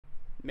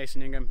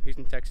Mason Ingham,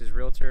 Houston, Texas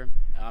realtor.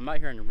 I'm out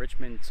here in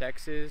Richmond,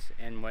 Texas,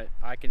 in what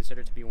I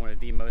consider to be one of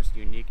the most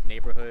unique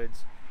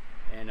neighborhoods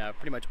in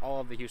pretty much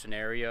all of the Houston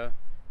area.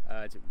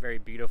 It's very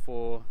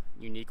beautiful,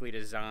 uniquely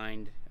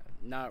designed.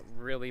 Not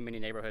really many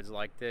neighborhoods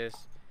like this.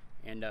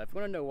 And if you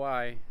want to know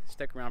why,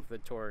 stick around for the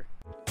tour.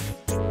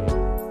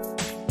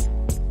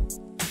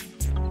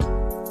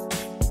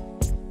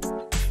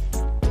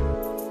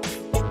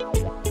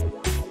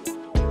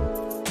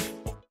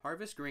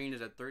 Harvest Green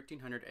is a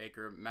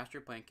 1,300-acre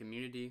master plan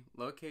community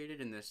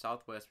located in the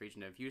southwest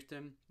region of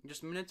Houston,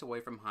 just minutes away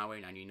from Highway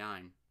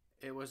 99.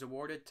 It was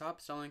awarded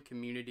top-selling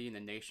community in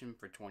the nation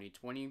for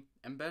 2020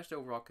 and best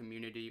overall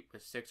community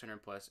with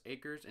 600-plus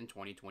acres in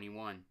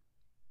 2021.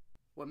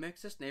 What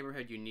makes this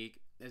neighborhood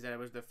unique is that it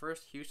was the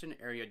first Houston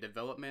area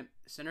development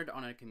centered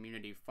on a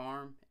community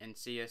farm and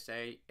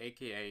CSA,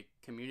 aka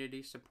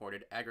Community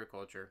Supported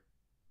Agriculture.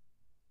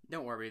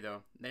 Don't worry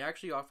though, they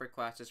actually offer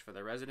classes for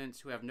the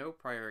residents who have no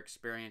prior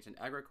experience in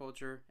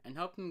agriculture and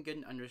help them get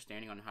an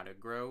understanding on how to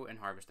grow and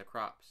harvest the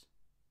crops.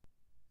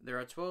 There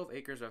are 12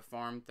 acres of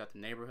farm throughout the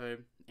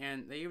neighborhood,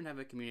 and they even have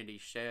a community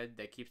shed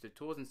that keeps the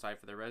tools inside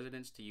for the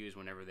residents to use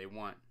whenever they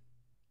want.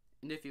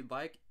 And if you'd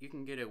like, you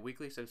can get a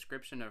weekly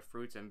subscription of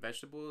fruits and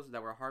vegetables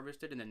that were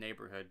harvested in the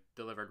neighborhood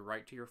delivered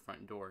right to your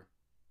front door.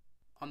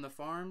 On the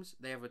farms,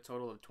 they have a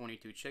total of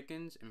 22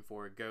 chickens and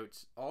 4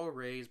 goats, all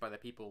raised by the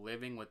people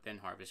living within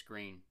Harvest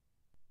Green.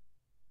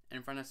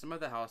 In front of some of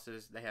the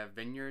houses, they have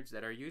vineyards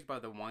that are used by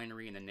the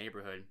winery in the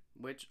neighborhood,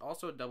 which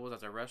also doubles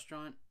as a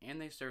restaurant, and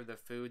they serve the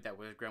food that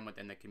was grown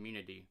within the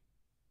community.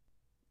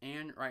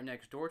 And right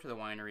next door to the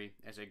winery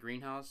is a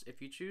greenhouse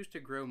if you choose to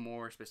grow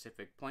more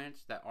specific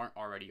plants that aren't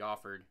already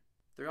offered.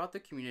 Throughout the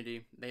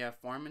community, they have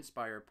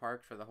farm-inspired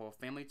parks for the whole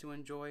family to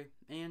enjoy,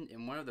 and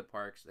in one of the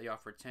parks, they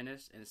offer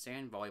tennis and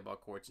sand volleyball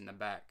courts in the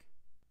back.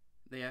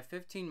 They have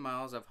 15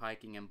 miles of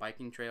hiking and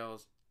biking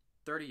trails,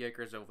 30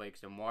 acres of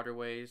lakes and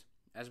waterways,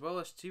 as well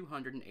as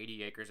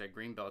 280 acres of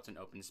greenbelts and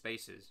open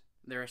spaces.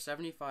 There are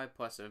 75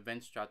 plus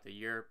events throughout the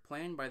year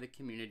planned by the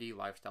community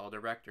lifestyle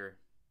director.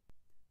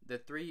 The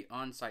 3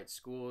 on-site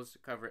schools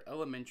cover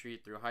elementary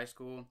through high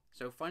school,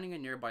 so finding a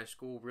nearby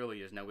school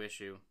really is no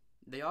issue.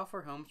 They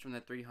offer homes from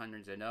the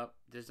 300s and up,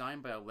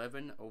 designed by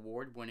 11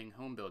 award-winning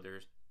home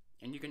builders,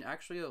 and you can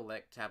actually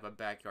elect to have a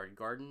backyard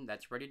garden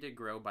that's ready to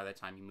grow by the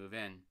time you move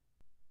in.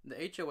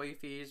 The HOA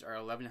fees are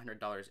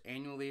 $1,100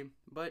 annually,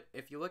 but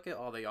if you look at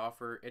all they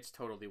offer, it's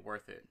totally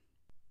worth it.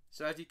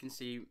 So as you can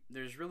see,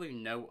 there's really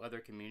no other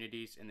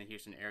communities in the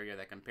Houston area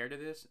that compare to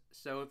this,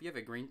 so if you have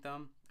a green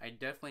thumb, I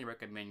definitely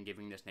recommend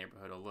giving this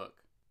neighborhood a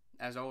look.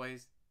 As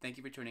always, thank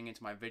you for tuning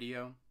into my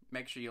video.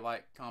 Make sure you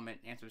like, comment,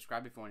 and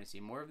subscribe if you want to see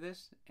more of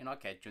this, and I'll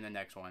catch you in the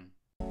next one.